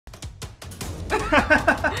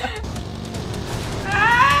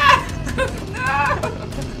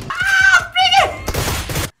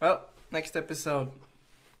Well, next episode,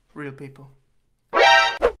 real people.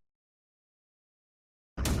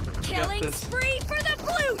 Killing spree for the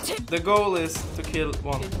blue team. The goal is to kill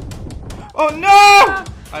one. Oh no!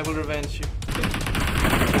 I will revenge you.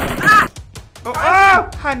 Oh,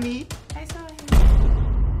 honey! I saw him.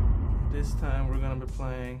 This time we're gonna be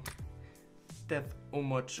playing Death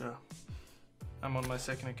Omocha. I'm on my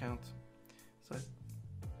second account, so it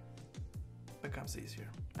becomes easier.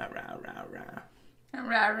 Rah, rah, rah.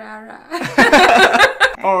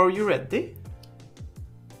 Are you ready?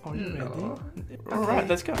 Are you No. ready? Alright,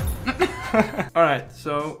 let's go. Alright,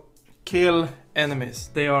 so kill enemies.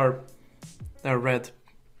 They're red.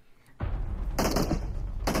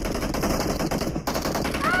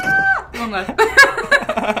 One left.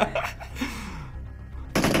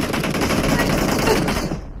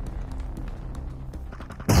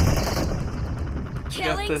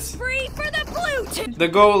 Killing spree for the blue team. The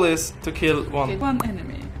goal is to kill one. Okay, one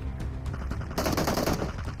enemy.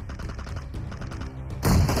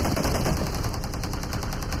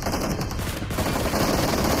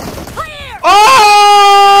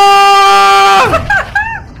 Oh!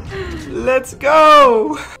 Let's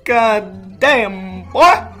go! God damn,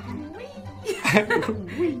 boy!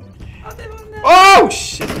 Oh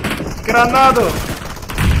shit! Granado!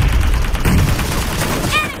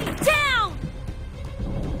 Enemy down.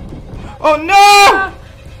 Oh no!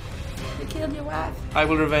 You killed your wife. I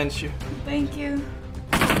will revenge you. Thank you.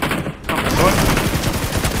 Come on, boy.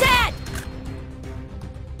 Dead.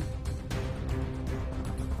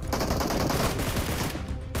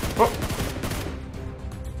 Oh.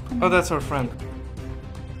 Oh, that's our friend.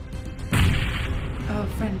 Oh,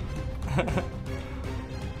 friend.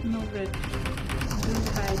 No red. Don't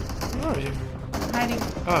hide. Where are you? Hiding.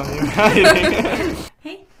 Oh, you're hiding.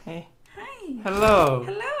 Hey. Hey. Hi. Hello.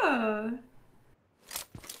 Hello.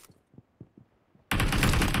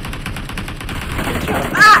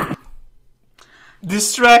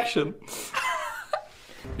 Distraction.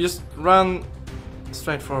 Just run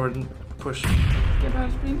straight forward and push. Get out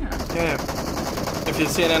of screen now. Yeah. If you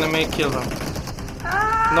see an enemy, kill them.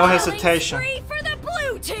 Ah! No Killing hesitation. spree for the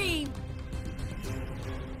blue team.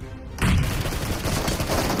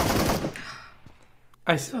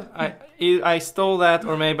 I stole that,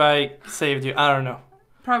 or maybe I saved you. I don't know.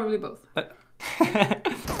 Probably both.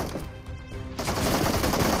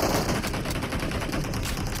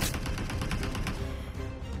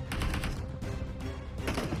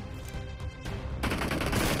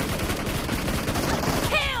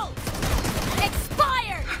 Killed.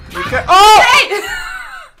 Expired. Okay. Oh!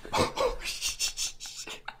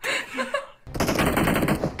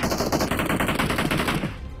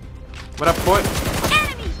 What up, boy?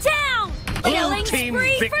 Enemy down. Killing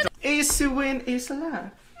spree for the Easy win, easy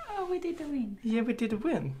life. Oh, we did the win. Yeah, we did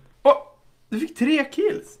win. Oh! Du fick 3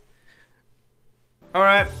 kills.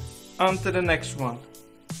 Alright, on to the next one.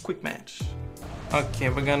 Quick match. Okay,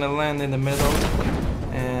 we're gonna land in the middle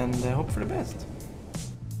and hope for the best.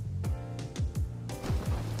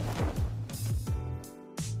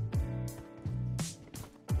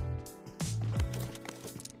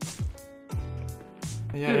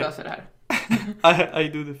 Du Yeah, löser det här. I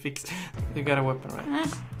do the fix. You got a weapon, right?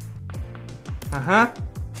 Uh-huh.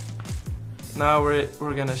 Now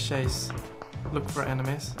we're gonna chase, look for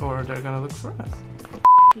enemies, or they're gonna look for us.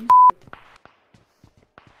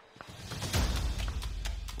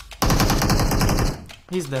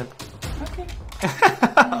 He's dead. Okay.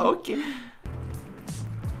 Okay.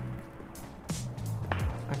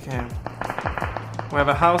 Okay. We have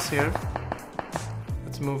a house here.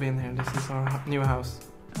 Let's move in here. This is our new house.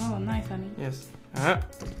 Oh, nice, honey. Yes.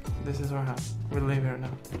 This is our house. We live here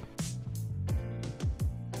now.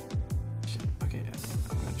 Shit. Okay,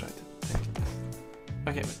 I'm gonna try to take this.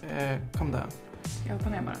 Okay, calm down. Ska jag hoppa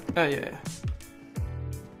ner bara? Yeah.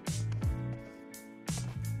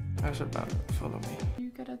 I should follow me.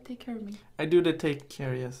 You gotta take care of me. I do the take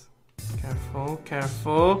care, yes. Careful,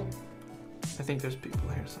 careful. I think there's people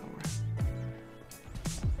here somewhere.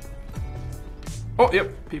 Oh,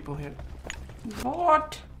 yep, people here.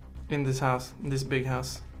 What? In this house, in this big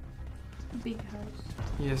house. Big house.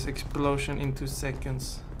 Yes, explosion in 2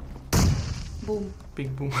 seconds. Boom.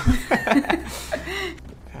 Big boom.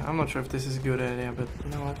 Okay, I'm not sure if this is a good idea, but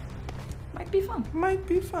you know what? Might be fun. Might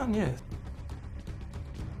be fun, yes.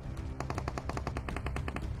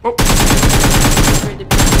 Oh!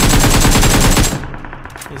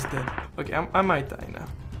 He's dead. Okay, I might die now.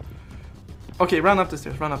 Okay, run up the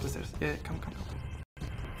stairs, run up the stairs. Yeah, come.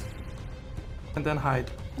 And then hide.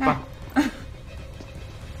 Ah. Bam.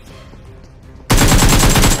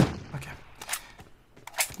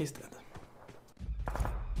 He's dead.